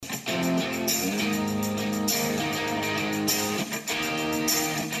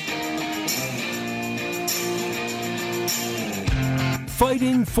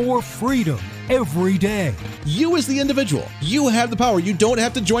fighting for freedom every day. You as the individual, you have the power. You don't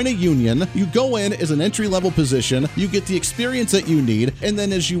have to join a union. You go in as an entry-level position. You get the experience that you need. And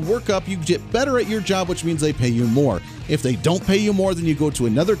then as you work up, you get better at your job, which means they pay you more. If they don't pay you more, then you go to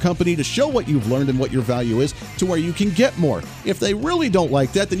another company to show what you've learned and what your value is to where you can get more. If they really don't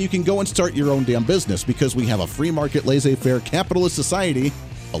like that, then you can go and start your own damn business, because we have a free market, laissez-faire capitalist society,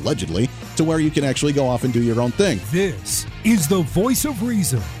 allegedly, to where you can actually go off and do your own thing. This is the Voice of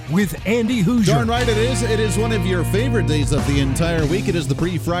Reason with Andy Hoosier. Darn right it is. It is one of your favorite days of the entire week. It is the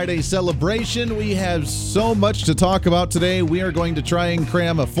pre-Friday celebration. We have so much to talk about today. We are going to try and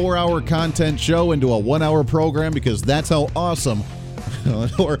cram a 4-hour content show into a 1-hour program, because that's how awesome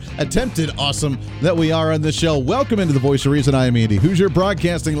or attempted awesome that we are on this show. Welcome into the Voice of Reason. I am Andy Hoosier,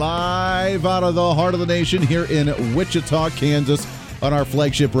 broadcasting live out of the heart of the nation here in Wichita, Kansas, on our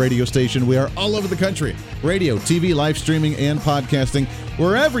flagship radio station. We are all over the country. Radio, TV, live streaming, and podcasting.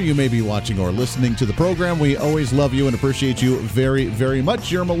 Wherever you may be watching or listening to the program, we always love you and appreciate you very, very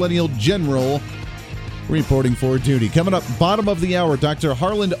much. Your Millennial General reporting for duty. Coming up, bottom of the hour, Dr.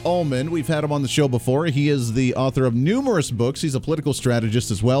 Harlan Ullman. We've had him on the show before. He is the author of numerous books. He's a political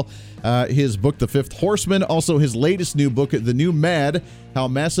strategist as well. His book, The Fifth Horseman, also his latest new book, The New Mad, How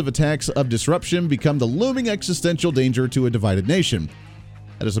Massive Attacks of Disruption Become the Looming Existential Danger to a Divided Nation.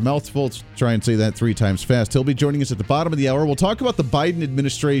 That is a mouthful. Try and say that 3 times fast. He'll be joining us at the bottom of the hour. We'll talk about the Biden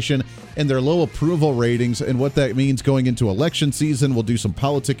administration and their low approval ratings and what that means going into election season. We'll do some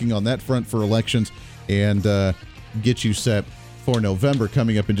politicking on that front for elections and get you set for November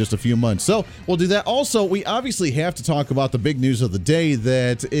coming up in just a few months. So we'll do that. Also, we obviously have to talk about the big news of the day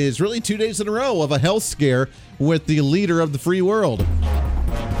that is really 2 days in a row of a health scare with the leader of the free world.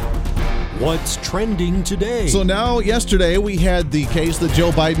 What's trending today? So now, yesterday, we had the case that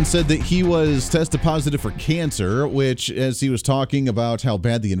Joe Biden said that he was tested positive for cancer, which, as he was talking about how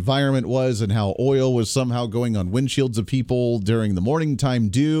bad the environment was and how oil was somehow going on windshields of people during the morning time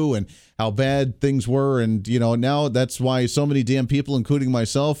dew and how bad things were. And, you know, now that's why so many damn people, including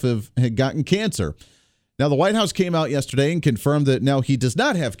myself, had gotten cancer. Now, the White House came out yesterday and confirmed that now he does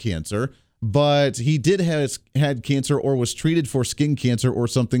not have cancer, but he did had cancer or was treated for skin cancer or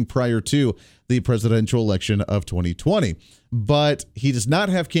something prior to the presidential election of 2020. But he does not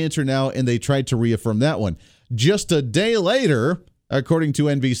have cancer now, and they tried to reaffirm that one. Just a day later, according to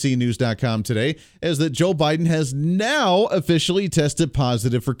NBCnews.com today, is that Joe Biden has now officially tested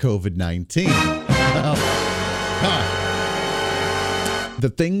positive for COVID-19. The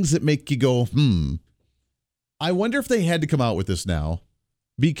things that make you go, I wonder if they had to come out with this now,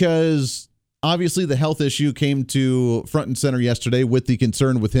 because obviously the health issue came to front and center yesterday with the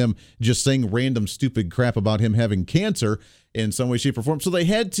concern with him just saying random stupid crap about him having cancer in some way, shape, or form. So they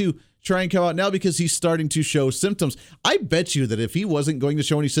had to try and come out now because he's starting to show symptoms. I bet you that if he wasn't going to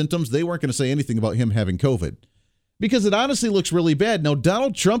show any symptoms, they weren't going to say anything about him having COVID, because it honestly looks really bad. Now,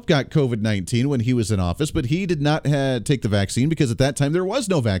 Donald Trump got COVID-19 when he was in office, but he did not take the vaccine because at that time there was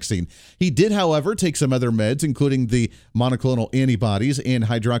no vaccine. He did, however, take some other meds, including the monoclonal antibodies and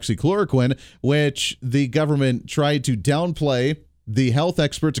hydroxychloroquine, which the government tried to downplay. The health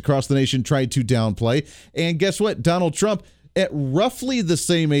experts across the nation tried to downplay. And guess what? Donald Trump, at roughly the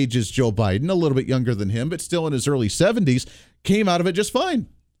same age as Joe Biden, a little bit younger than him, but still in his early 70s, came out of it just fine.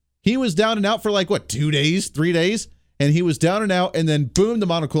 He was down and out for 2 days, 3 days, and he was down and out, and then boom, the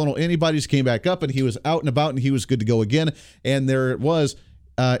monoclonal antibodies came back up, and he was out and about, and he was good to go again, and there it was.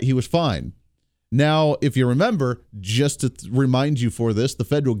 He was fine. Now, if you remember, just to remind you for this, the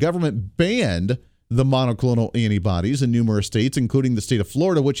federal government banned the monoclonal antibodies in numerous states, including the state of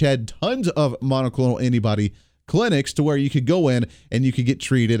Florida, which had tons of monoclonal antibody clinics to where you could go in and you could get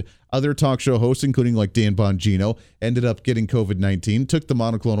treated. Other talk show hosts, including Dan Bongino, ended up getting COVID-19, took the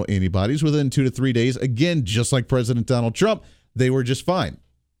monoclonal antibodies within 2 to 3 days. Again, just like President Donald Trump, they were just fine.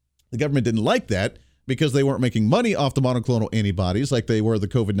 The government didn't like that because they weren't making money off the monoclonal antibodies like they were the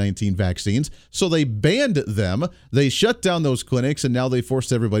COVID-19 vaccines. So they banned them. They shut down those clinics, and now they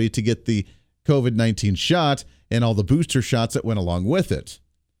forced everybody to get the COVID-19 shot and all the booster shots that went along with it.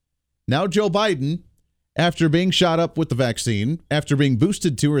 Now Joe Biden, after being shot up with the vaccine, after being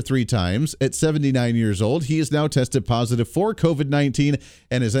boosted 2 or 3 times at 79 years old, he is now tested positive for COVID-19,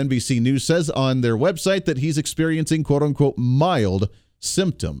 and as NBC News says on their website that he's experiencing quote-unquote mild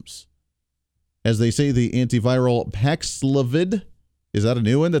symptoms. As they say, the antiviral Paxlovid, is that a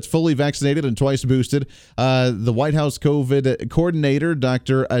new one? That's fully vaccinated and twice boosted. The White House COVID coordinator,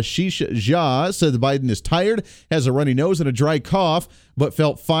 Dr. Ashish Jha, said Biden is tired, has a runny nose and a dry cough, but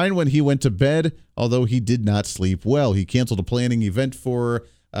felt fine when he went to bed, although he did not sleep well. He canceled a planning event for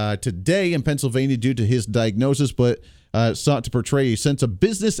today in Pennsylvania due to his diagnosis, but sought to portray a sense of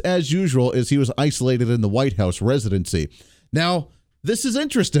business as usual as he was isolated in the White House residency. Now, this is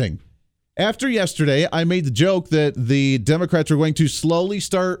interesting. After yesterday, I made the joke that the Democrats are going to slowly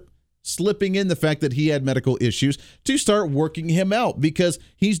start slipping in the fact that he had medical issues to start working him out because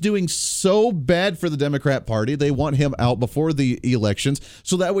he's doing so bad for the Democrat Party. They want him out before the elections.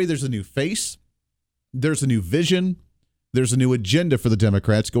 So that way there's a new face, there's a new vision, there's a new agenda for the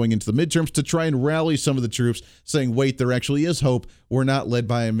Democrats going into the midterms to try and rally some of the troops saying, wait, there actually is hope. We're not led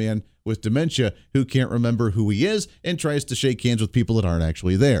by a man with dementia who can't remember who he is and tries to shake hands with people that aren't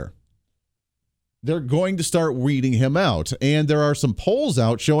actually there. They're going to start weeding him out. And there are some polls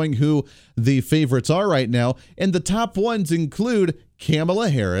out showing who the favorites are right now. And the top ones include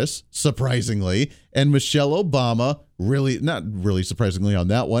Kamala Harris, surprisingly, and Michelle Obama, really, not really surprisingly on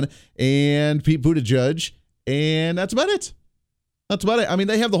that one, and Pete Buttigieg. And that's about it. That's about it. I mean,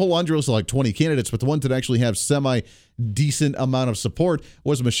 they have the whole laundry list of like 20 candidates, but the ones that actually have semi-decent amount of support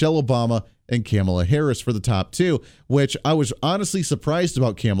was Michelle Obama and Kamala Harris for the top two, which I was honestly surprised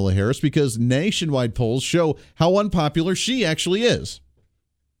about Kamala Harris because nationwide polls show how unpopular she actually is.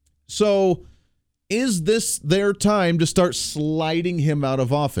 So is this their time to start sliding him out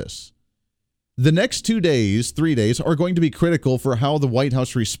of office? The next 3 days are going to be critical for how the White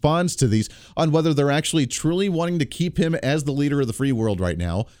House responds to these, on whether they're actually truly wanting to keep him as the leader of the free world right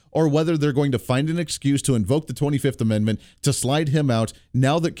now, or whether they're going to find an excuse to invoke the 25th Amendment to slide him out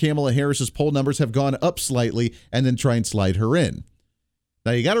now that Kamala Harris's poll numbers have gone up slightly and then try and slide her in.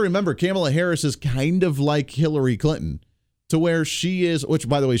 Now, you got to remember, Kamala Harris is kind of like Hillary Clinton, to where she is, which,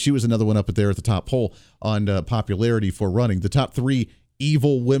 by the way, she was another one up there at the top poll on popularity for running. The top three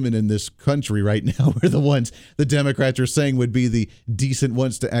evil women in this country right now are the ones the Democrats are saying would be the decent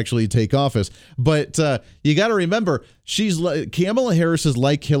ones to actually take office. But you got to remember, Kamala Harris is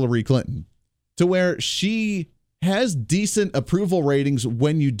like Hillary Clinton, to where she has decent approval ratings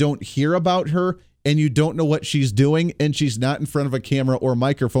when you don't hear about her and you don't know what she's doing and she's not in front of a camera or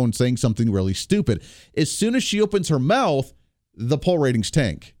microphone saying something really stupid. As soon as she opens her mouth, the poll ratings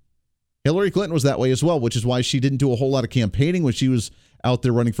tank. Hillary Clinton was that way as well, which is why she didn't do a whole lot of campaigning when she was out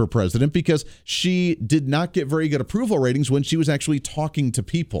there running for president, because she did not get very good approval ratings when she was actually talking to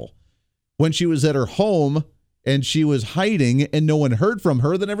people. When she was at her home and she was hiding and no one heard from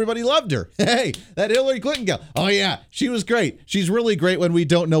her, then everybody loved her. Hey, that Hillary Clinton gal. Oh, yeah, she was great. She's really great when we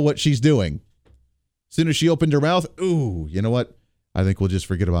don't know what she's doing. As soon as she opened her mouth, ooh, you know what? I think we'll just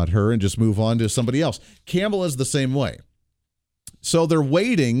forget about her and just move on to somebody else. Kamala's the same way. So they're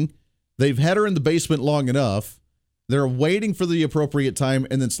waiting. They've had her in the basement long enough. They're waiting for the appropriate time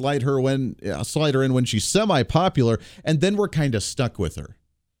and then slide her in when she's semi-popular, and then we're kind of stuck with her.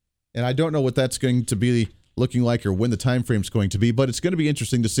 And I don't know what that's going to be looking like or when the time frame's going to be, but it's going to be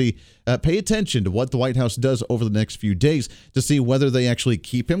interesting to see. Pay attention to what the White House does over the next few days to see whether they actually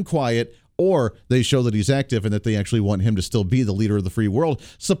keep him quiet or they show that he's active and that they actually want him to still be the leader of the free world.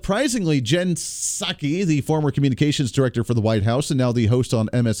 Surprisingly, Jen Psaki, the former communications director for the White House and now the host on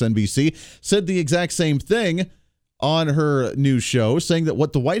MSNBC, said the exact same thing on her news show, saying that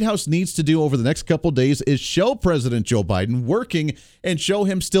what the White House needs to do over the next couple days is show President Joe Biden working and show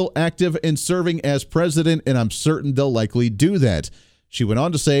him still active and serving as president, and I'm certain they'll likely do that. She went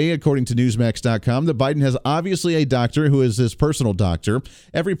on to say, according to Newsmax.com, that Biden has obviously a doctor who is his personal doctor.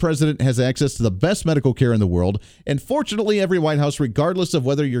 Every president has access to the best medical care in the world, and fortunately, every White House, regardless of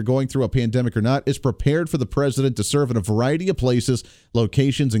whether you're going through a pandemic or not, is prepared for the president to serve in a variety of places,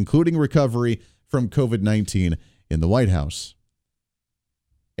 locations, including recovery from COVID-19 in the White House.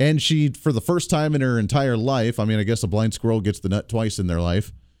 And she, for the first time in her entire life, I mean, I guess a blind squirrel gets the nut twice in their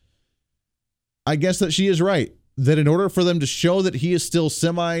life, I guess that she is right, that in order for them to show that he is still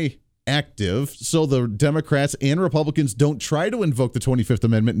semi-active, so the Democrats and Republicans don't try to invoke the 25th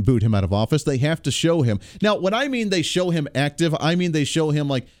Amendment and boot him out of office, they have to show him. Now, when I mean they show him active, I mean they show him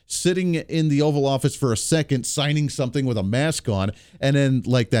like sitting in the Oval Office for a second, signing something with a mask on, and then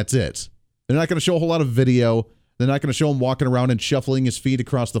like that's it. They're not going to show a whole lot of video. They're not going to show him walking around and shuffling his feet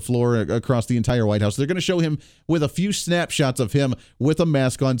across the floor, across the entire White House. They're going to show him with a few snapshots of him with a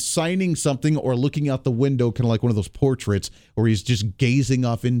mask on, signing something or looking out the window, kind of like one of those portraits where he's just gazing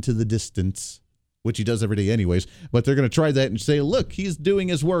off into the distance, which he does every day anyways. But they're going to try that and say, look, he's doing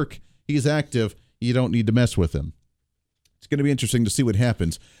his work. He's active. You don't need to mess with him. It's going to be interesting to see what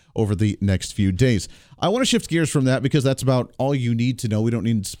happens over the next few days. I want to shift gears from that because that's about all you need to know. We don't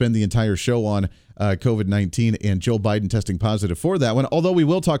need to spend the entire show on COVID-19 and Joe Biden testing positive for that one, although we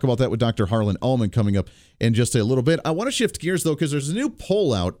will talk about that with Dr. Harlan Ullman coming up in just a little bit. I want to shift gears, though, because there's a new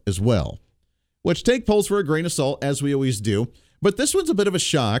poll out as well, which take polls for a grain of salt, as we always do. But this one's a bit of a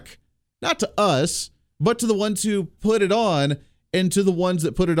shock, not to us, but to the ones who put it on and to the ones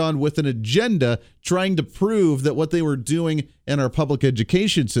that put it on with an agenda trying to prove that what they were doing in our public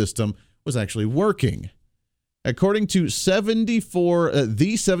education system was actually working. According to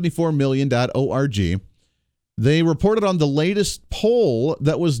the74million.org, they reported on the latest poll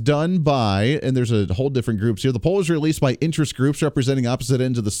that was done by, and there's a whole different groups here. The poll was released by interest groups representing opposite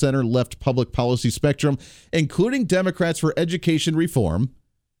ends of the center-left public policy spectrum, including Democrats for Education Reform,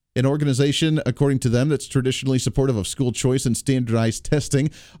 an organization, according to them, that's traditionally supportive of school choice and standardized testing,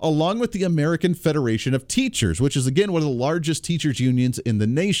 along with the American Federation of Teachers, which is, again, one of the largest teachers' unions in the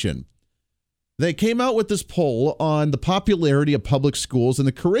nation. They came out with this poll on the popularity of public schools and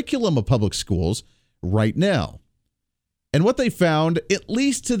the curriculum of public schools right now. And what they found, at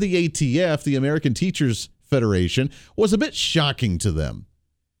least to the ATF, the American Teachers Federation, was a bit shocking to them,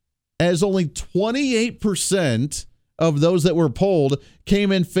 as only 28% of those that were polled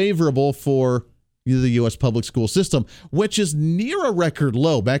came in favorable for the U.S. public school system, which is near a record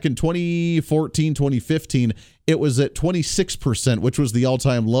low. Back in 2014, 2015, it was at 26%, which was the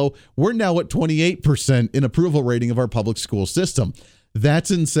all-time low. We're now at 28% in approval rating of our public school system.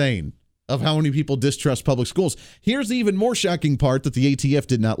 That's insane, of how many people distrust public schools. Here's the even more shocking part that the ATF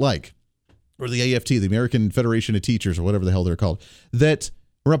did not like, or the AFT, the American Federation of Teachers, or whatever the hell they're called, that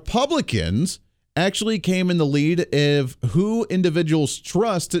Republicans actually came in the lead of who individuals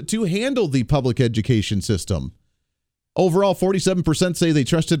trust to handle the public education system. Overall, 47% say they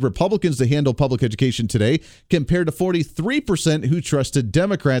trusted Republicans to handle public education today, compared to 43% who trusted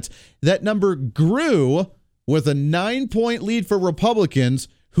Democrats. That number grew with a 9-point lead for Republicans,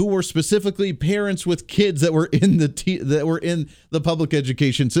 who were specifically parents with kids that were in the public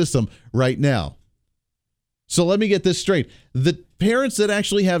education system right now. So let me get this straight. The parents that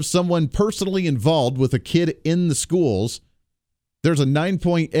actually have someone personally involved with a kid in the schools, there's a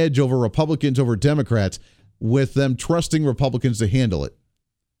 9-point edge over Republicans over Democrats, with them trusting Republicans to handle it.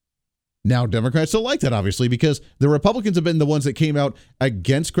 Now, Democrats don't like that, obviously, because the Republicans have been the ones that came out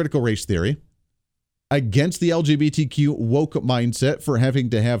against critical race theory, against the LGBTQ woke mindset for having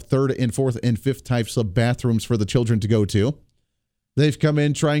to have third and fourth and fifth types of bathrooms for the children to go to. They've come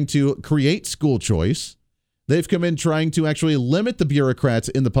in trying to create school choice. They've come in trying to actually limit the bureaucrats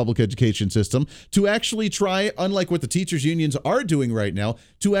in the public education system, to actually try, unlike what the teachers' unions are doing right now,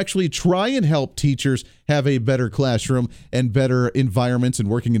 to actually try and help teachers have a better classroom and better environments and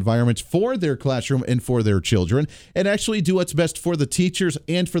working environments for their classroom and for their children, and actually do what's best for the teachers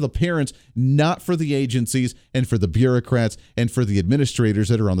and for the parents, not for the agencies and for the bureaucrats and for the administrators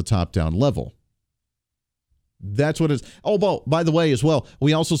that are on the top-down level. That's what it is. Oh, well, by the way, as well,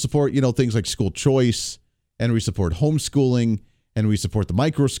 we also support, things like school choice, and we support homeschooling, and we support the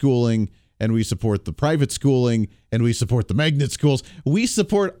microschooling, and we support the private schooling, and we support the magnet schools. We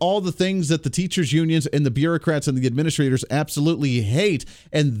support all the things that the teachers' unions and the bureaucrats and the administrators absolutely hate.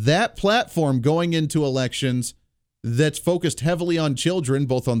 And that platform going into elections that's focused heavily on children,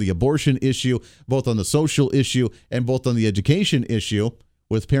 both on the abortion issue, both on the social issue, and both on the education issue,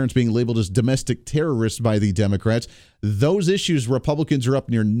 with parents being labeled as domestic terrorists by the Democrats, those issues, Republicans are up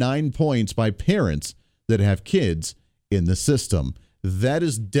near 9 points by parents that have kids in the system. That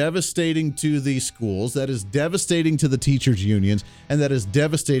is devastating to the schools. That is devastating to the teachers' unions. And that is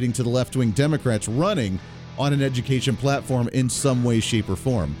devastating to the left-wing Democrats running on an education platform in some way, shape, or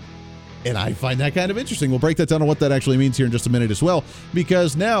form. And I find that kind of interesting. We'll break that down on what that actually means here in just a minute as well,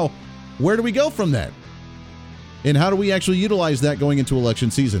 because now, where do we go from that? And how do we actually utilize that going into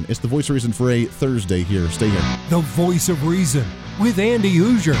election season? It's the Voice of Reason for a Thursday here. Stay here. The Voice of Reason with Andy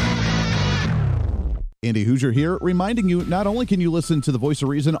Hoosier. Andy Hoosier here, reminding you not only can you listen to the Voice of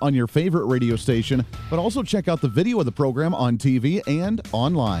Reason on your favorite radio station, but also check out the video of the program on TV and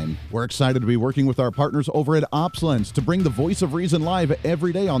online. We're excited to be working with our partners over at OpsLens to bring the Voice of Reason live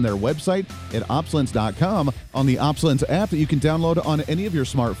every day on their website at opslens.com, on the OpsLens app that you can download on any of your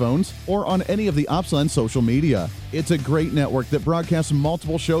smartphones, or on any of the OpsLens social media. It's a great network that broadcasts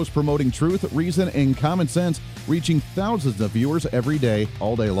multiple shows promoting truth, reason, and common sense, reaching thousands of viewers every day,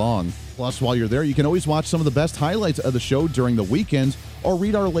 all day long. Plus, while you're there, you can always watch some of the best highlights of the show during the weekends, or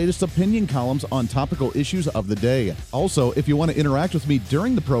read our latest opinion columns on topical issues of the day. Also, if you want to interact with me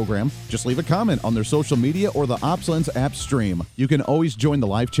during the program, just leave a comment on their social media or the OpsLens app stream. You can always join the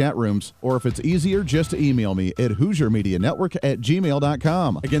live chat rooms, or if it's easier, just email me at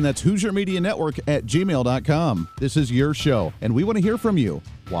HoosierMediaNetwork@gmail.com. Again, that's HoosierMediaNetwork@gmail.com. This is your show, and we want to hear from you.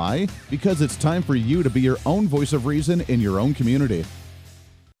 Why? Because it's time for you to be your own voice of reason in your own community.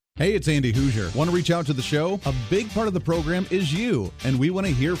 Hey, it's Andy Hoosier. Want to reach out to the show? A big part of the program is you, and we want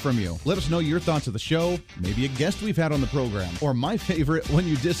to hear from you. Let us know your thoughts of the show, maybe a guest we've had on the program, or my favorite, when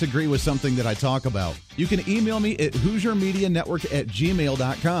you disagree with something that I talk about. You can email me at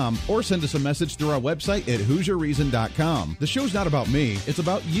HoosierMediaNetwork@gmail.com or send us a message through our website at HoosierReason.com. The show's not about me, it's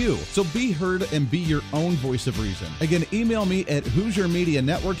about you. So be heard and be your own voice of reason. Again, email me at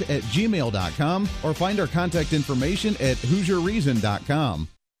HoosierMediaNetwork@gmail.com or find our contact information at HoosierReason.com.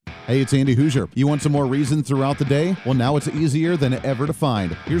 Hey, it's Andy Hoosier. You want some more reason throughout the day? Well, now it's easier than ever to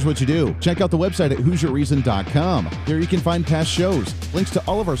find. Here's what you do. Check out the website at HoosierReason.com. There you can find past shows, links to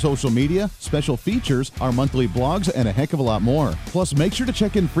all of our social media, special features, our monthly blogs, and a heck of a lot more. Plus, make sure to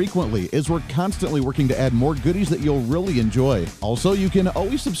check in frequently as we're constantly working to add more goodies that you'll really enjoy. Also, you can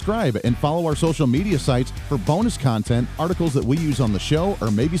always subscribe and follow our social media sites for bonus content, articles that we use on the show, or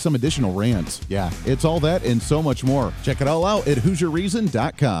maybe some additional rants. Yeah, it's all that and so much more. Check it all out at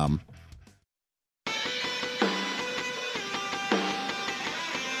HoosierReason.com.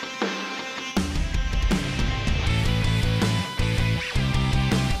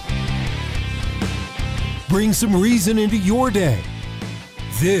 Bring some reason into your day.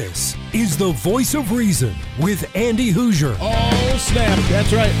 This is the Voice of Reason with Andy Hoosier. Oh, snap.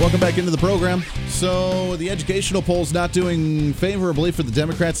 That's right. Welcome back into the program. So the educational poll's not doing favorably for the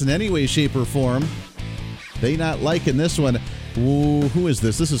Democrats in any way, shape, or form. They not liking this one. Ooh, who is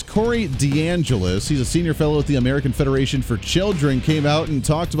this? This is Corey DeAngelis. He's a senior fellow at the American Federation for Children. Came out and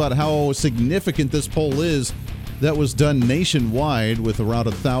talked about how significant this poll is that was done nationwide with around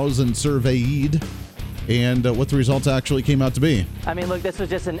 1,000 surveyed. And what the results actually came out to be. I mean, look, this was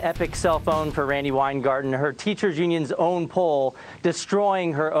just an epic cell phone for Randi Weingarten. Her teachers union's own poll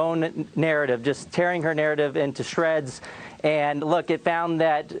destroying her own narrative, just tearing her narrative into shreds. And look, it found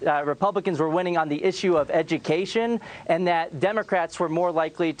that Republicans were winning on the issue of education and that Democrats were more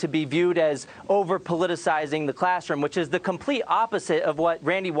likely to be viewed as over-politicizing the classroom, which is the complete opposite of what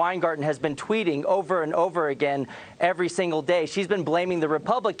Randi Weingarten has been tweeting over and over again every single day. She's been blaming the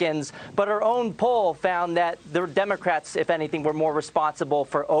Republicans, but her own poll found that the Democrats, if anything, were more responsible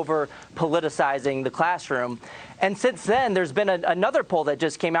for over-politicizing the classroom. And since then, there's been another poll that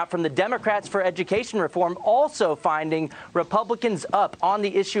just came out from the Democrats for Education Reform, also finding Republicans up on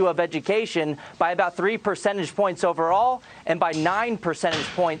the issue of education by about 3 percentage points overall and by 9 percentage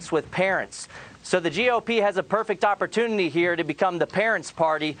points with parents. So the GOP has a perfect opportunity here to become the parents'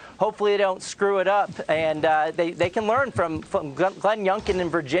 party. Hopefully they don't screw it up, and they can learn from Glenn Youngkin in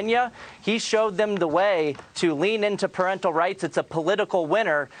Virginia. He showed them the way to lean into parental rights. It's a political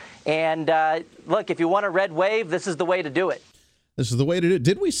winner. And look, if you want a red wave, this is the way to do it. This is the way to do it.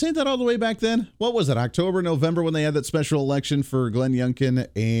 Did we say that all the way back then? What was it, October, November, when they had that special election for Glenn Youngkin,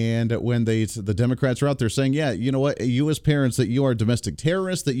 and when the Democrats were out there saying, yeah, you know what, you as parents, that you are domestic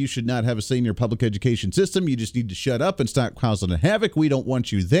terrorists, that you should not have a say in your public education system. You just need to shut up and stop causing havoc. We don't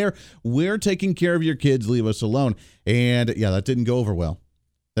want you there. We're taking care of your kids. Leave us alone. And yeah, that didn't go over well.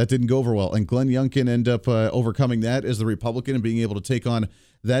 That didn't go over well. And Glenn Youngkin ended up overcoming that as the Republican and being able to take on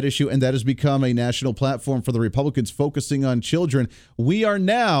that issue. And that has become a national platform for the Republicans focusing on children. We are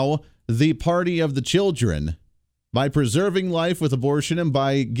now the party of the children by preserving life with abortion and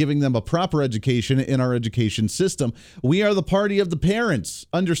by giving them a proper education in our education system. We are the party of the parents,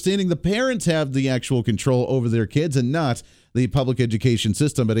 understanding the parents have the actual control over their kids and not the public education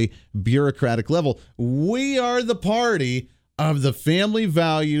system at a bureaucratic level. We are the party of the family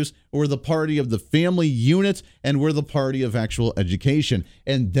values. We're the party of the family unit, and we're the party of actual education.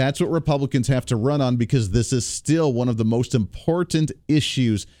 And that's what Republicans have to run on, because this is still one of the most important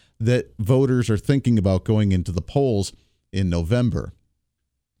issues that voters are thinking about going into the polls in November.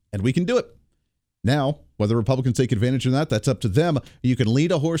 And we can do it. Now, whether Republicans take advantage or not, that's up to them. You can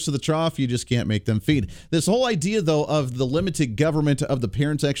lead a horse to the trough. You just can't make them feed. This whole idea, though, of the limited government, of the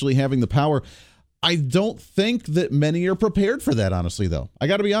parents actually having the power, I don't think that many are prepared for that, honestly, though. I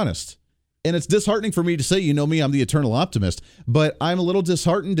got to be honest. And it's disheartening for me to say, you know me, I'm the eternal optimist, but I'm a little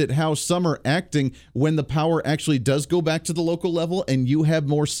disheartened at how some are acting when the power actually does go back to the local level and you have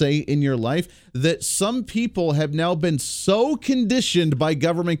more say in your life, that some people have now been so conditioned by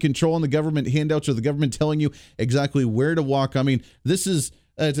government control and the government handouts or the government telling you exactly where to walk. I mean, this is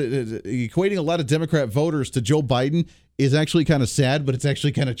equating a lot of Democrat voters to Joe Biden is actually kind of sad, but it's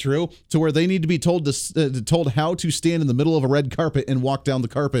actually kind of true, to where they need to be told how to stand in the middle of a red carpet and walk down the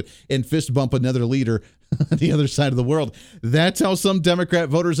carpet and fist bump another leader on the other side of the world. That's how some Democrat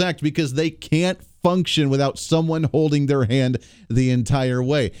voters act, because they can't function without someone holding their hand the entire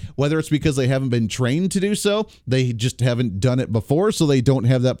way. Whether it's because they haven't been trained to do so, they just haven't done it before, so they don't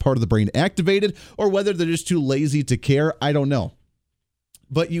have that part of the brain activated, or whether they're just too lazy to care, I don't know.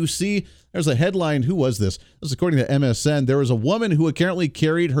 But you see, there's a headline. Who was this? This is according to MSN. There was a woman who apparently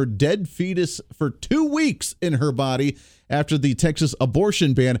carried her dead fetus for 2 weeks in her body after the Texas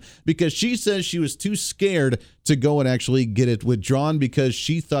abortion ban because she says she was too scared to go and actually get it withdrawn because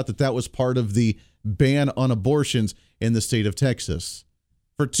she thought that that was part of the ban on abortions in the state of Texas.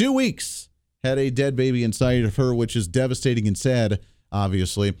 For 2 weeks, had a dead baby inside of her, which is devastating and sad,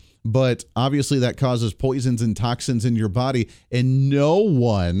 obviously. But obviously that causes poisons and toxins in your body, and no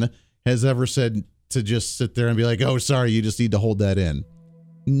one has ever said to just sit there and be like, oh, sorry, you just need to hold that in.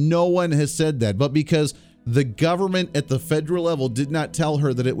 No one has said that, but because the government at the federal level did not tell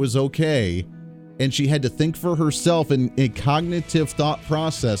her that it was okay, and she had to think for herself in a cognitive thought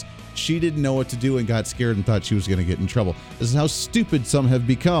process, she didn't know what to do and got scared and thought she was going to get in trouble. This is how stupid some have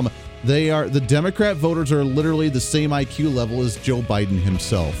become. The Democrat voters are literally the same IQ level as Joe Biden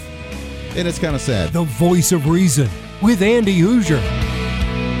himself. And it's kind of sad. The Voice of Reason with Andy Hoosier.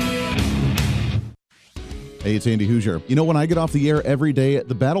 Hey, it's Andy Hoosier. You know, when I get off the air every day,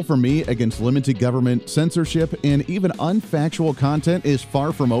 the battle for me against limited government, censorship, and even unfactual content is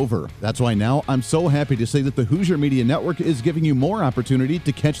far from over. That's why now I'm so happy to say that the Hoosier Media Network is giving you more opportunity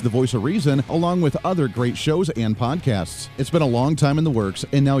to catch the Voice of Reason along with other great shows and podcasts. It's been a long time in the works,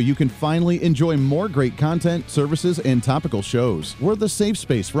 and now you can finally enjoy more great content, services, and topical shows. We're the safe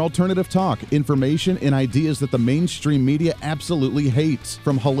space for alternative talk, information, and ideas that the mainstream media absolutely hates.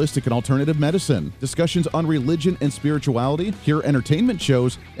 From holistic and alternative medicine, discussions on religion and spirituality, pure entertainment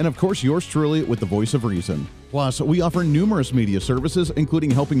shows, and of course yours truly with the Voice of Reason. Plus, we offer numerous media services,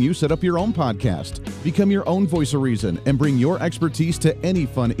 including helping you set up your own podcast. Become your own Voice of Reason and bring your expertise to any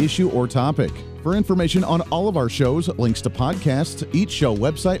fun issue or topic. For information on all of our shows, links to podcasts, each show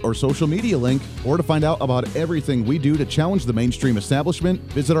website or social media link, or to find out about everything we do to challenge the mainstream establishment,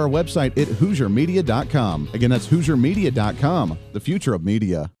 visit our website at HoosierMedia.com. Again, that's HoosierMedia.com, the future of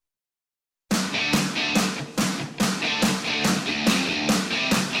media.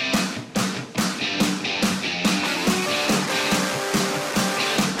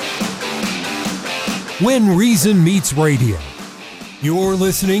 When Reason Meets Radio. You're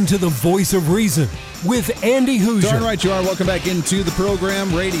listening to the Voice of Reason with Andy Hoosier. Darn right you are. Welcome back into the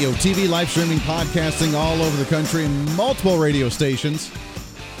program. Radio, TV, live streaming, podcasting all over the country and multiple radio stations.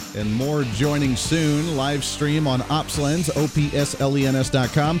 And more joining soon. Live stream on OpsLens,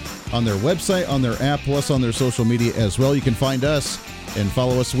 OPSLENS.com, on their website, on their app, plus on their social media as well. You can find us and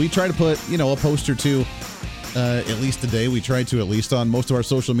follow us. We try to put, a post or two at least today. We try to, at least on most of our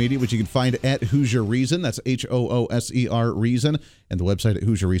social media, which you can find at Hoosier Reason. That's HOOSER Reason, and the website at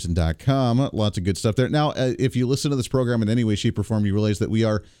HoosierReason.com. Lots of good stuff there. Now, if you listen to this program in any way, shape, or form, you realize that we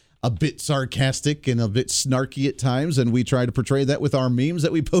are a bit sarcastic and a bit snarky at times, and we try to portray that with our memes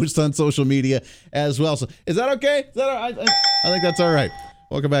that we post on social media as well. So is that okay? Is that all right? I think that's all right.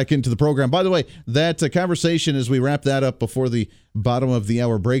 Welcome back into the program. By the way, that conversation, as we wrap that up before the bottom of the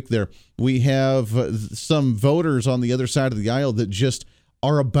hour break there, we have some voters on the other side of the aisle that just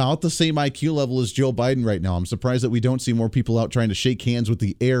are about the same IQ level as Joe Biden right now. I'm surprised that we don't see more people out trying to shake hands with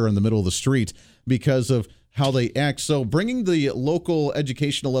the air in the middle of the street because of how they act. So bringing the local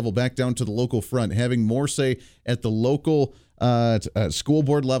educational level back down to the local front, having more say at the local school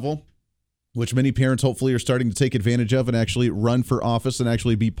board level, which many parents hopefully are starting to take advantage of and actually run for office and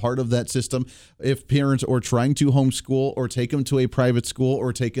actually be part of that system. If parents are trying to homeschool or take them to a private school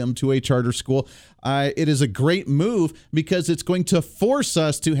or take them to a charter school, it is a great move because it's going to force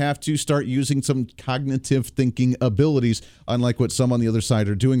us to have to start using some cognitive thinking abilities, unlike what some on the other side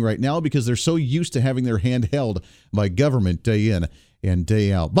are doing right now because they're so used to having their hand held by government day in and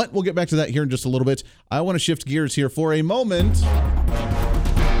day out. But we'll get back to that here in just a little bit. I want to shift gears here for a moment.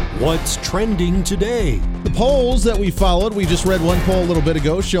 What's trending today? The polls that we followed, we just read one poll a little bit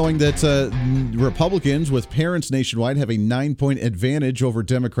ago showing that Republicans with parents nationwide have a 9-point advantage over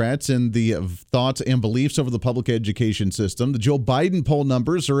Democrats in the thoughts and beliefs over the public education system. The Joe Biden poll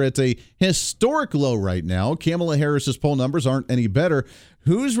numbers are at a historic low right now. Kamala Harris's poll numbers aren't any better.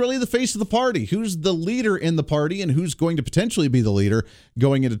 Who's really the face of the party? Who's the leader in the party and who's going to potentially be the leader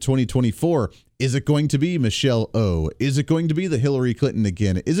going into 2024? Is it going to be Michelle O? Is it going to be the Hillary Clinton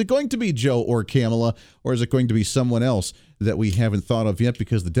again? Is it going to be Joe or Kamala? Or is it going to be someone else that we haven't thought of yet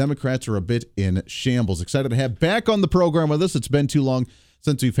because the Democrats are a bit in shambles? Excited to have back on the program with us. It's been too long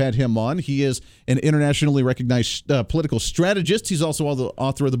since we've had him on. He is an internationally recognized political strategist. He's also the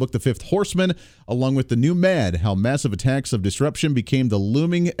author of the book, The Fifth Horseman, along with The New Mad, How Massive Attacks of Disruption Became the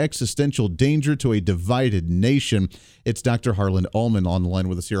Looming Existential Danger to a Divided Nation. It's Dr. Harlan Ullman on the line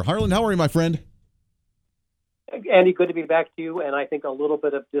with us here. Harlan, how are you, my friend? Andy, good to be back to you, and I think a little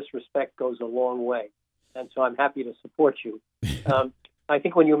bit of disrespect goes a long way, and so I'm happy to support you. I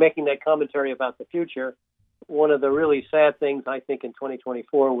think when you're making that commentary about the future, one of the really sad things I think in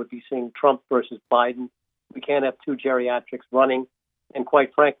 2024 would be seeing Trump versus Biden. We can't have two geriatrics running. And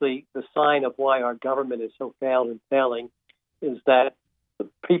quite frankly, the sign of why our government is so failed and failing is that the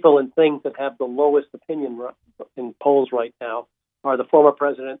people and things that have the lowest opinion in polls right now are the former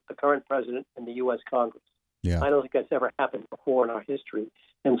president, the current president, and the U.S. Congress. Yeah. I don't think that's ever happened before in our history.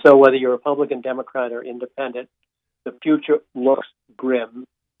 And so whether you're Republican, Democrat, or independent, the future looks grim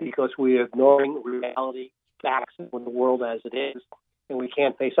because we're ignoring reality, facts of the world as it is, and we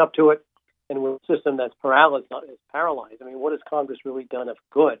can't face up to it. And with a system that's paralyzed. I mean, what has Congress really done of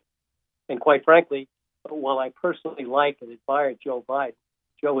good? And quite frankly, while I personally like and admire Joe Biden,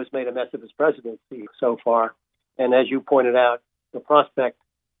 Joe has made a mess of his presidency so far. And as you pointed out, the prospect,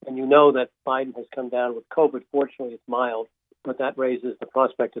 and you know that Biden has come down with COVID. Fortunately, it's mild, but that raises the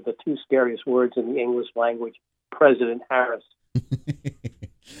prospect of the two scariest words in the English language, President Harris.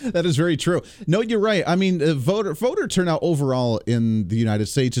 That is very true. No, you're right. I mean, voter turnout overall in the United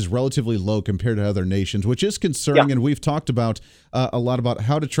States is relatively low compared to other nations, which is concerning. Yeah. And we've talked about a lot about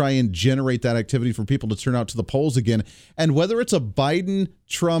how to try and generate that activity for people to turn out to the polls again. And whether it's a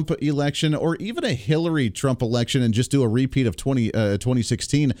Biden-Trump election or even a Hillary-Trump election and just do a repeat of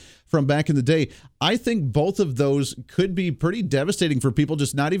 2016 from back in the day, I think both of those could be pretty devastating for people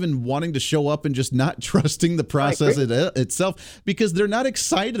just not even wanting to show up and just not trusting the process itself because they're not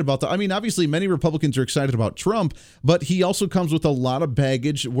excited about that. I mean, obviously, many Republicans are excited about Trump, but he also comes with a lot of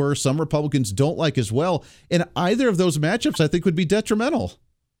baggage where some Republicans don't like as well. And either of those matchups, I think, would be detrimental.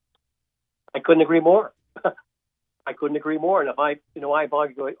 I couldn't agree more. I couldn't agree more. And if I've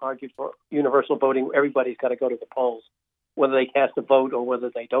argued for universal voting, everybody's got to go to the polls. Whether they cast a vote or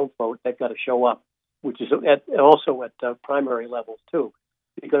whether they don't vote, they've got to show up, which is also at primary levels, too.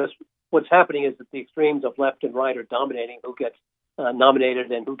 Because what's happening is that the extremes of left and right are dominating who gets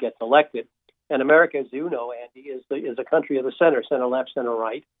nominated and who gets elected. And America, as you know, Andy, is a country of the center left, center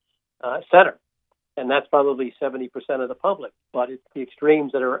right, center. And that's probably 70% of the public. But it's the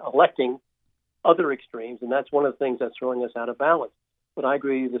extremes that are electing other extremes, and that's one of the things that's throwing us out of balance. But I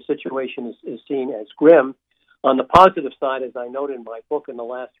agree the situation is seen as grim. On the positive side, as I noted in my book in the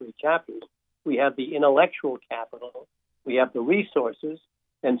last three chapters, we have the intellectual capital, we have the resources,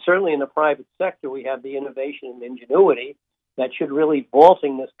 and certainly in the private sector, we have the innovation and ingenuity that should really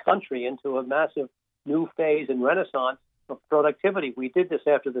vaulting this country into a massive new phase and renaissance of productivity. We did this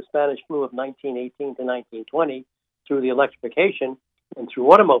after the Spanish flu of 1918 to 1920 through the electrification and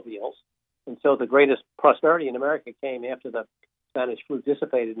through automobiles. And so the greatest prosperity in America came after the Spanish flu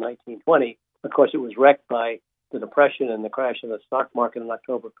dissipated in 1920. Of course, it was wrecked by the Depression and the crash of the stock market in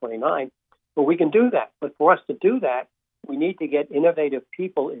October of 29. But we can do that. But for us to do that, we need to get innovative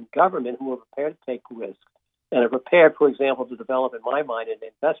people in government who are prepared to take risks and are prepared, for example, to develop, in my mind, an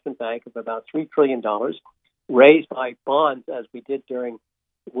investment bank of about $3 trillion raised by bonds, as we did during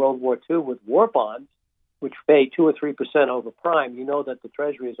World War II with war bonds, which pay 2 or 3% over prime. You know that the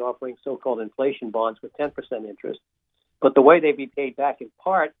Treasury is offering so-called inflation bonds with 10% interest. But the way they be paid back in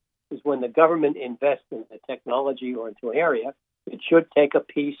part is when the government invests in a technology or into an area, it should take a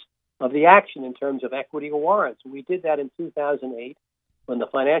piece of the action in terms of equity or warrants. We did that in 2008 when the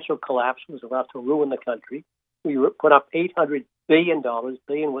financial collapse was about to ruin the country. We put up $800 billion,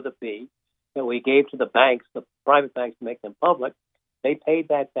 billion with a B, that we gave to the banks, the private banks, to make them public. They paid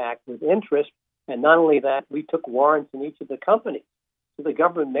that back with interest. And not only that, we took warrants in each of the companies. So the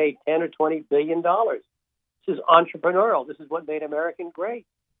government made $10 or $20 billion. This is entrepreneurial. This is what made America great.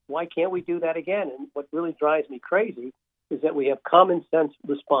 Why can't we do that again? And what really drives me crazy is that we have common sense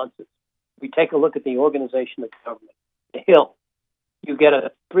responses. We take a look at the organization of government, the Hill. You get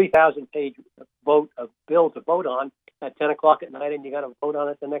a 3,000-page bill to vote on at 10 o'clock at night, and you got to vote on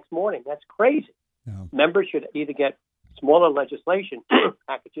it the next morning. That's crazy. Yeah. Members should either get smaller legislation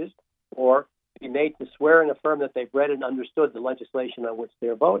packages or be made to swear and affirm that they've read and understood the legislation on which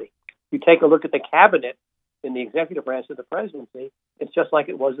they're voting. You take a look at the cabinet in the executive branch of the presidency, it's just like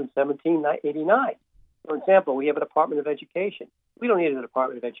it was in 1789. For example, we have a Department of Education. We don't need a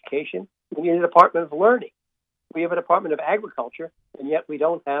Department of Education. We need a Department of Learning. We have a Department of Agriculture, and yet we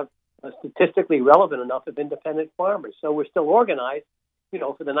don't have a statistically relevant enough of independent farmers. So we're still organized,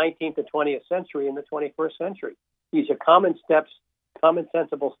 for the 19th and 20th century and the 21st century. These are common steps, common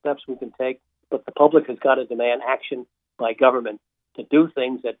sensible steps we can take, but the public has got to demand action by government to do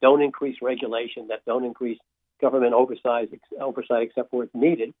things that don't increase regulation, that don't increase government oversight except where it's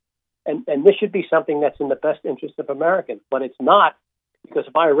needed. And this should be something that's in the best interest of Americans. But it's not, because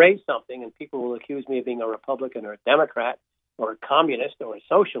if I raise something and people will accuse me of being a Republican or a Democrat or a communist or a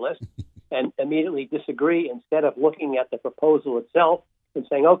socialist and immediately disagree, instead of looking at the proposal itself and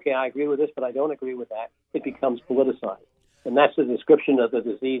saying, okay, I agree with this, but I don't agree with that, it becomes politicized. And that's the description of the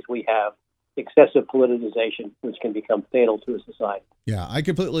disease we have, excessive politicization, which can become fatal to a society. Yeah, I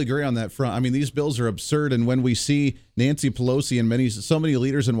completely agree on that front. I mean, these bills are absurd, and when we see Nancy Pelosi and so many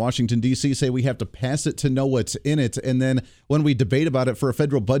leaders in Washington, D.C. say we have to pass it to know what's in it, and then when we debate about it for a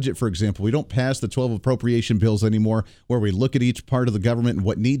federal budget, for example, we don't pass the 12 appropriation bills anymore, where we look at each part of the government and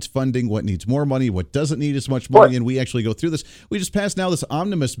what needs funding, what needs more money, what doesn't need as much money, and we actually go through this. We just pass now this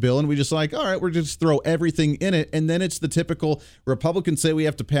omnibus bill, and we just like, all right, we're just throw everything in it, and then it's the typical Republicans say we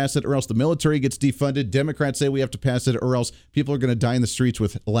have to pass it or else the military gets defunded. Democrats say we have to pass it or else people are going to die in the streets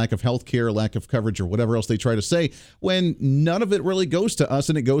with lack of health care, lack of coverage, or whatever else they try to say, when none of it really goes to us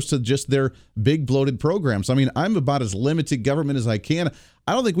and it goes to just their big bloated programs. I mean, I'm about as limited government as I can.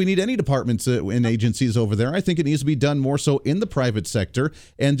 I don't think we need any departments and agencies over there. I think it needs to be done more so in the private sector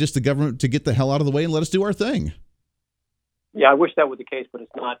and just the government to get the hell out of the way and let us do our thing. Yeah, I wish that were the case, but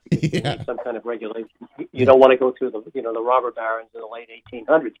it's not, because you need some kind of regulation. You don't want to go through the robber barons in the late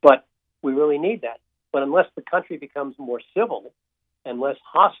 1800s, but we really need that. But unless the country becomes more civil and less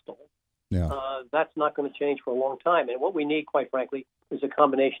hostile, that's not going to change for a long time. And what we need, quite frankly, is a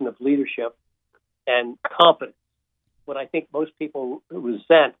combination of leadership and competence. What I think most people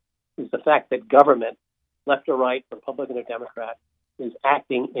resent is the fact that government, left or right, Republican or Democrat, is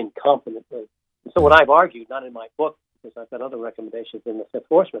acting incompetently. And so what I've argued, not in my book, because I've got other recommendations in the Fifth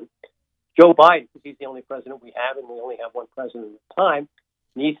Horseman, Joe Biden, because he's the only president we have, and we only have one president at a time,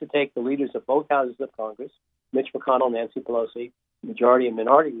 needs to take the leaders of both houses of Congress, Mitch McConnell, Nancy Pelosi, majority and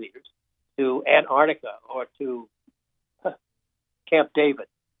minority leaders, to Antarctica or to Camp David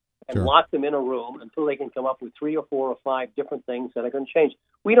and lock them in a room until they can come up with 3 or 4 or 5 different things that are going to change.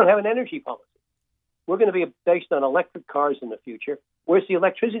 We don't have an energy policy. We're going to be based on electric cars in the future. Where's the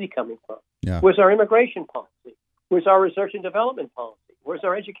electricity coming from? Yeah. Where's our immigration policy? Where's our research and development policy? Where's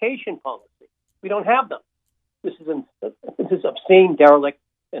our education policy? We don't have them. This is obscene, derelict,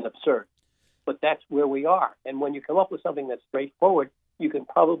 and absurd. But that's where we are. And when you come up with something that's straightforward, you can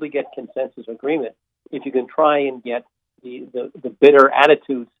probably get consensus agreement if you can try and get the bitter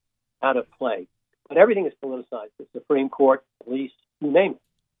attitudes out of play. But everything is politicized. The Supreme Court, police, you name it.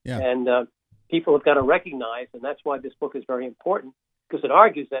 Yeah. And people have got to recognize, and that's why this book is very important, because it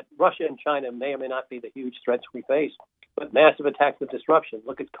argues that Russia and China may or may not be the huge threats we face, but massive attacks of disruption.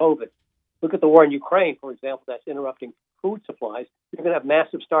 Look at COVID. Look at the war in Ukraine, for example, that's interrupting food supplies. You're going to have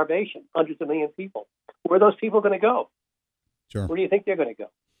massive starvation, hundreds of million people. Where are those people going to go? Sure. Where do you think they're going to go?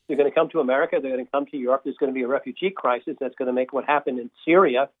 They're going to come to America. They're going to come to Europe. There's going to be a refugee crisis that's going to make what happened in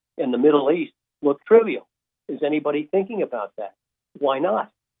Syria and the Middle East look trivial. Is anybody thinking about that? Why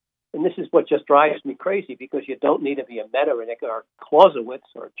not? And this is what just drives me crazy, because you don't need to be a Metternich or Clausewitz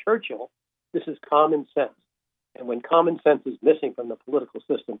or Churchill. This is common sense. And when common sense is missing from the political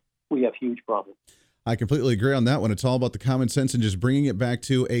system, we have huge problems. I completely agree on that one. It's all about the common sense and just bringing it back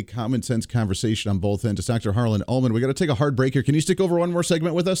to a common sense conversation on both ends. It's Dr. Harlan Ullman. We got to take a hard break here. Can you stick over one more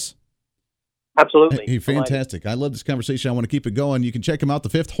segment with us? Absolutely. Hey, fantastic. I love this conversation. I want to keep it going. You can check him out, The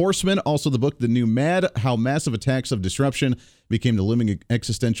Fifth Horseman, also the book, The New Mad, How Massive Attacks of Disruption Became the Looming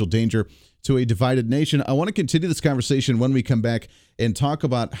Existential Danger to a Divided Nation. I want to continue this conversation when we come back and talk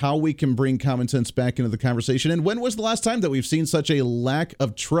about how we can bring common sense back into the conversation. And when was the last time that we've seen such a lack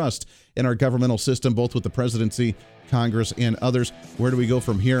of trust in our governmental system, both with the presidency, Congress, and others? Where do we go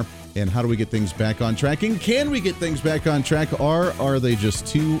from here? And how do we get things back on track? And can we get things back on track, or are they just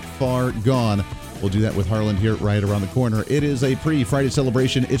too far gone? We'll do that with Harlan here right around the corner. It is a pre-Friday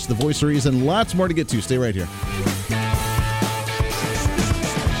celebration. It's the Voice of Reason. Lots more to get to. Stay right here.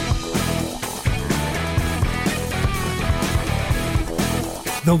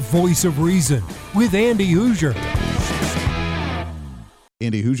 The Voice of Reason with Andy Hoosier.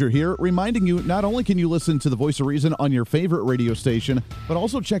 Andy Hoosier here, reminding you not only can you listen to The Voice of Reason on your favorite radio station, but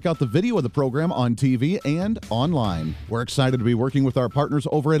also check out the video of the program on TV and online. We're excited to be working with our partners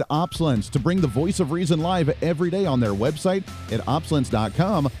over at OpsLens to bring The Voice of Reason live every day on their website at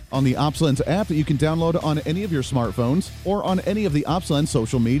opslens.com, on the OpsLens app that you can download on any of your smartphones, or on any of the OpsLens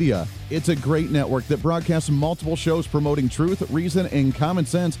social media. It's a great network that broadcasts multiple shows promoting truth, reason, and common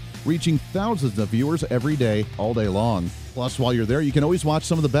sense, reaching thousands of viewers every day, all day long. Plus, while you're there, you can always watch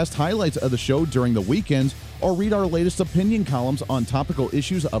some of the best highlights of the show during the weekends, or read our latest opinion columns on topical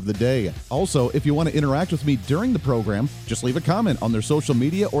issues of the day. Also, if you want to interact with me during the program, just leave a comment on their social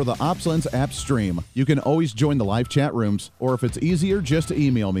media or the OpsLens app stream. You can always join the live chat rooms, or if it's easier, just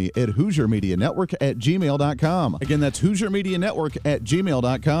email me at HoosierMediaNetwork@gmail.com. Again, that's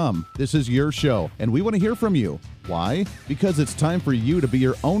HoosierMediaNetwork@gmail.com. This is your show, and we want to hear from you. Why? Because it's time for you to be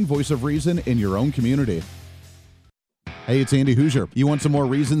your own voice of reason in your own community. Hey, it's Andy Hoosier. You want some more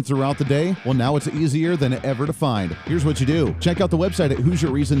reason throughout the day? Well, now it's easier than ever to find. Here's what you do. Check out the website at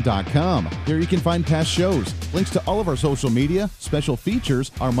HoosierReason.com. There you can find past shows, links to all of our social media, special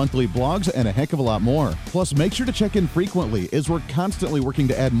features, our monthly blogs, and a heck of a lot more. Plus, make sure to check in frequently as we're constantly working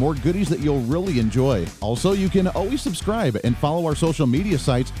to add more goodies that you'll really enjoy. Also, you can always subscribe and follow our social media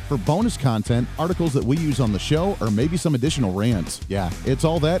sites for bonus content, articles that we use on the show, or maybe some additional rants. Yeah, it's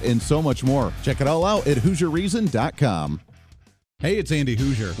all that and so much more. Check it all out at HoosierReason.com. Hey, it's Andy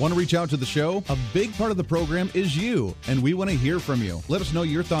Hoosier. Want to reach out to the show? A big part of the program is you, and we want to hear from you. Let us know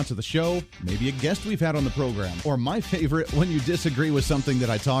your thoughts of the show, maybe a guest we've had on the program, or my favorite, when you disagree with something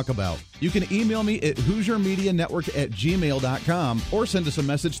that I talk about. You can email me at HoosierMediaNetwork@gmail.com or send us a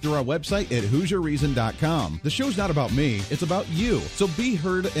message through our website at HoosierReason.com. The show's not about me, it's about you. So be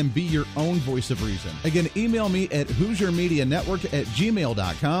heard and be your own voice of reason. Again, email me at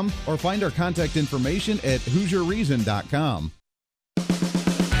HoosierMediaNetwork@gmail.com or find our contact information at HoosierReason.com.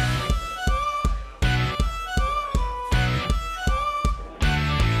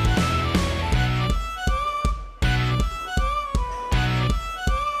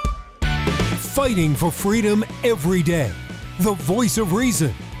 Fighting for freedom every day. The Voice of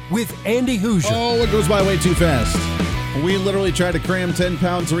Reason with Andy Hoosier. Oh, it goes by way too fast. We literally try to cram 10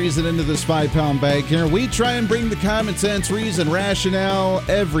 pounds of reason into this 5-pound bag here. We try and bring the common sense, reason, rationale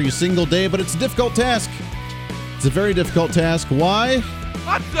every single day, but it's a difficult task. It's a very difficult task. Why?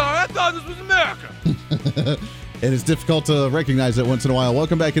 I'm sorry, I thought this was America. It is difficult to recognize it once in a while.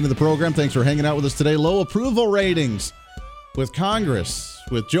 Welcome back into the program. Thanks for hanging out with us today. Low approval ratings with Congress,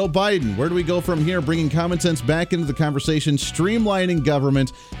 with Joe Biden. Where do we go from here? Bringing common sense back into the conversation, streamlining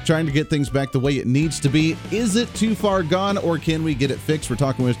government, trying to get things back the way it needs to be. Is it too far gone, or can we get it fixed? We're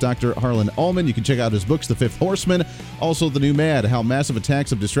talking with Dr. Harlan Ullman. You can check out his books, The Fifth Horseman, also The New Mad, How Massive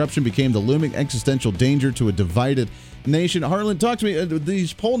Attacks of Disruption Became the Looming Existential Danger to a Divided Nation. Harlan, talk to me.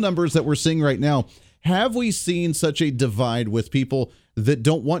 These poll numbers that we're seeing right now, have we seen such a divide with people that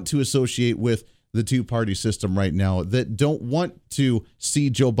don't want to associate with the two-party system right now, that don't want to see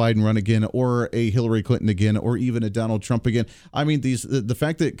Joe Biden run again, or a Hillary Clinton again, or even a Donald Trump again? I mean, the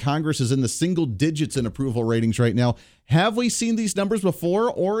fact that Congress is in the single digits in approval ratings right now, have we seen these numbers before,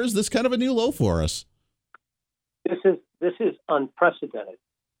 or is this kind of a new low for us? This is unprecedented.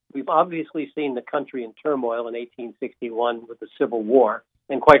 We've obviously seen the country in turmoil in 1861 with the Civil War.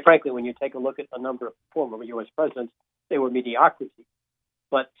 And quite frankly, when you take a look at a number of former U.S. presidents, they were mediocrity.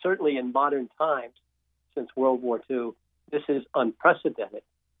 But certainly in modern times, since World War II, this is unprecedented.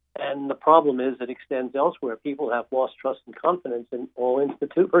 And the problem is it extends elsewhere. People have lost trust and confidence in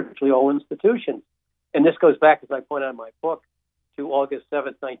virtually all institutions. And this goes back, as I point out in my book, to August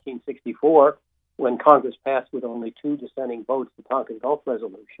 7th, 1964, when Congress passed with only 2 dissenting votes the Tonkin Gulf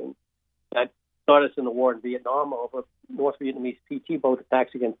Resolution that started us in the war in Vietnam over North Vietnamese PT boat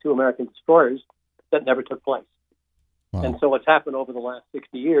attacks against 2 American destroyers that never took place. Wow. And so what's happened over the last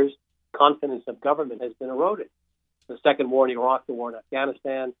 60 years, confidence of government has been eroded. The second war in Iraq, the war in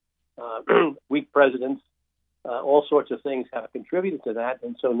Afghanistan, weak presidents, all sorts of things have contributed to that.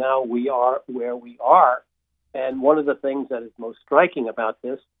 And so now we are where we are. And one of the things that is most striking about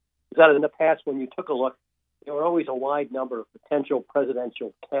this is that in the past, when you took a look, there were always a wide number of potential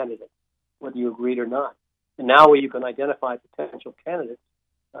presidential candidates, whether you agreed or not. And now where you can identify potential candidates,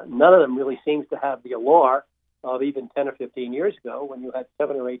 none of them really seems to have the allure of even 10 or 15 years ago, when you had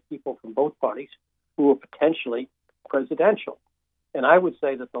 7 or 8 people from both parties who were potentially presidential. And I would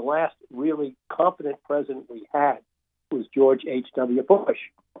say that the last really competent president we had was George H.W. Bush.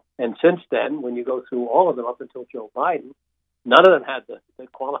 And since then, when you go through all of them up until Joe Biden, none of them had the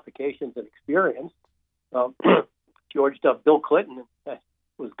qualifications and experience. Bill Clinton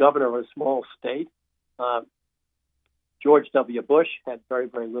was governor of a small state. George W. Bush had very,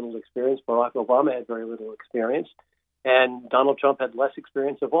 very little experience. Barack Obama had very little experience. And Donald Trump had less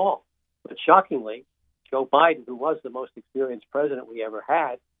experience of all. But shockingly, Joe Biden, who was the most experienced president we ever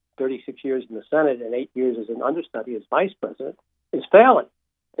had, 36 years in the Senate and 8 years as an understudy as vice president, is failing.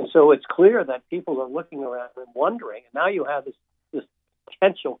 And so it's clear that people are looking around and wondering. And now you have this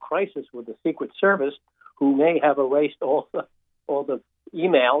potential crisis with the Secret Service, who may have erased all the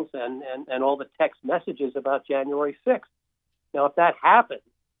emails and all the text messages about January 6th. Now, if that happens,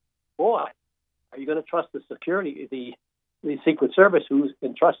 boy, are you going to trust the security, the Secret Service, who's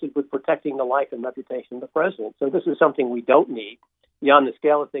entrusted with protecting the life and reputation of the president? So this is something we don't need. Beyond the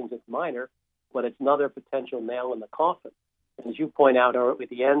scale of things, it's minor, but it's another potential nail in the coffin. And as you point out, or at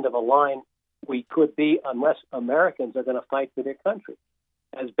the end of a line, we could be, unless Americans are going to fight for their country.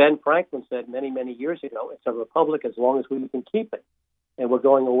 As Ben Franklin said many, many years ago, it's a republic as long as we can keep it. And we're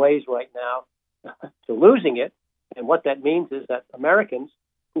going a ways right now to losing it. And what that means is that Americans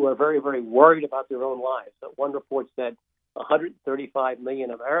who are very, very worried about their own lives, that one report said 135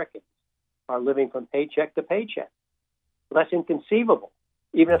 million Americans are living from paycheck to paycheck. Well, that's inconceivable,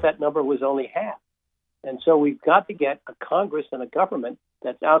 even if that number was only half. And so we've got to get a Congress and a government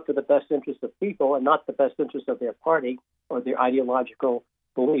that's out for the best interest of people and not the best interest of their party or their ideological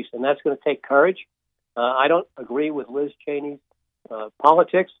beliefs. And that's going to take courage. I don't agree with Liz Cheney's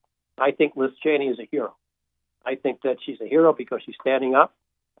politics. I think Liz Cheney is a hero. I think that she's a hero because she's standing up.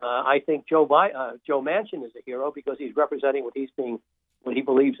 I think Joe Manchin is a hero because he's representing what he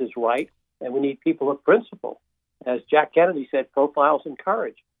believes is right. And we need people of principle. As Jack Kennedy said, profiles and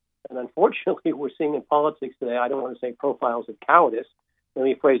courage. And unfortunately, we're seeing in politics today, I don't want to say profiles of cowardice. Let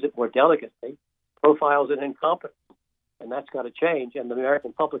me phrase it more delicately, profiles of incompetence. And that's got to change. And the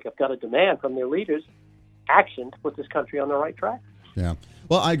American public have got to demand from their leaders action to put this country on the right track. Yeah.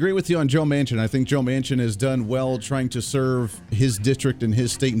 Well, I agree with you on Joe Manchin. I think Joe Manchin has done well trying to serve his district and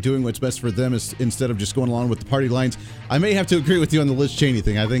his state and doing what's best for them instead of just going along with the party lines. I may have to agree with you on the Liz Cheney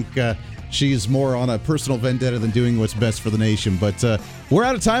thing. I think she's more on a personal vendetta than doing what's best for the nation. But we're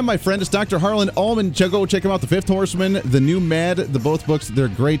out of time, my friend. It's Dr. Harlan Ullman. Go check him out. The Fifth Horseman, The New Mad, both books. They're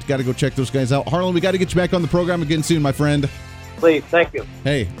great. Got to go check those guys out. Harlan, we got to get you back on the program again soon, my friend. Please. Thank you.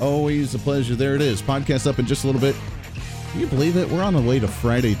 Hey, always a pleasure. There it is. Podcast up in just a little bit. Can you believe it? We're on the way to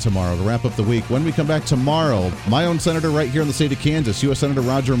Friday tomorrow to wrap up the week. When we come back tomorrow, my own senator right here in the state of Kansas, U.S. Senator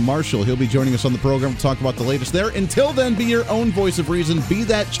Roger Marshall, he'll be joining us on the program to talk about the latest there. Until then, be your own voice of reason. Be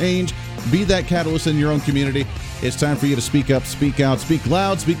that change. Be that catalyst in your own community. It's time for you to speak up, speak out, speak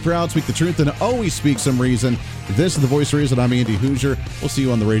loud, speak proud, speak the truth, and always speak some reason. This is The Voice of Reason. I'm Andy Hoosier. We'll see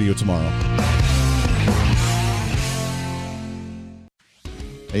you on the radio tomorrow.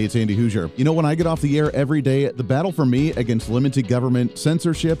 Hey, it's Andy Hoosier. You know, when I get off the air every day, the battle for me against limited government,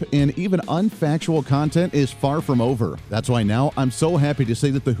 censorship, and even unfactual content is far from over. That's why now I'm so happy to say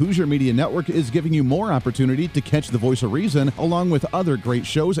that the Hoosier Media Network is giving you more opportunity to catch the voice of reason along with other great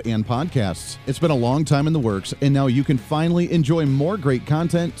shows and podcasts. It's been a long time in the works, and now you can finally enjoy more great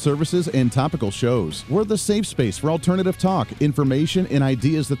content, services, and topical shows. We're the safe space for alternative talk, information, and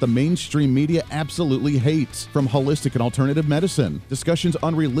ideas that the mainstream media absolutely hates. From holistic and alternative medicine, discussions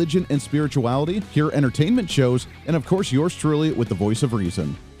on religion and spirituality, pure entertainment shows, and of course yours truly with the voice of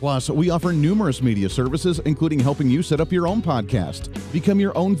reason. Plus, we offer numerous media services, including helping you set up your own podcast. Become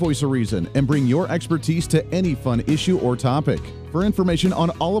your own voice of reason and bring your expertise to any fun issue or topic. For information on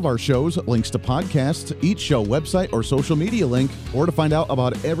all of our shows, links to podcasts, each show website or social media link, or to find out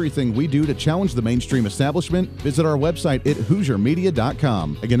about everything we do to challenge the mainstream establishment, visit our website at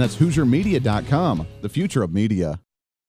HoosierMedia.com. Again, that's HoosierMedia.com, the future of media.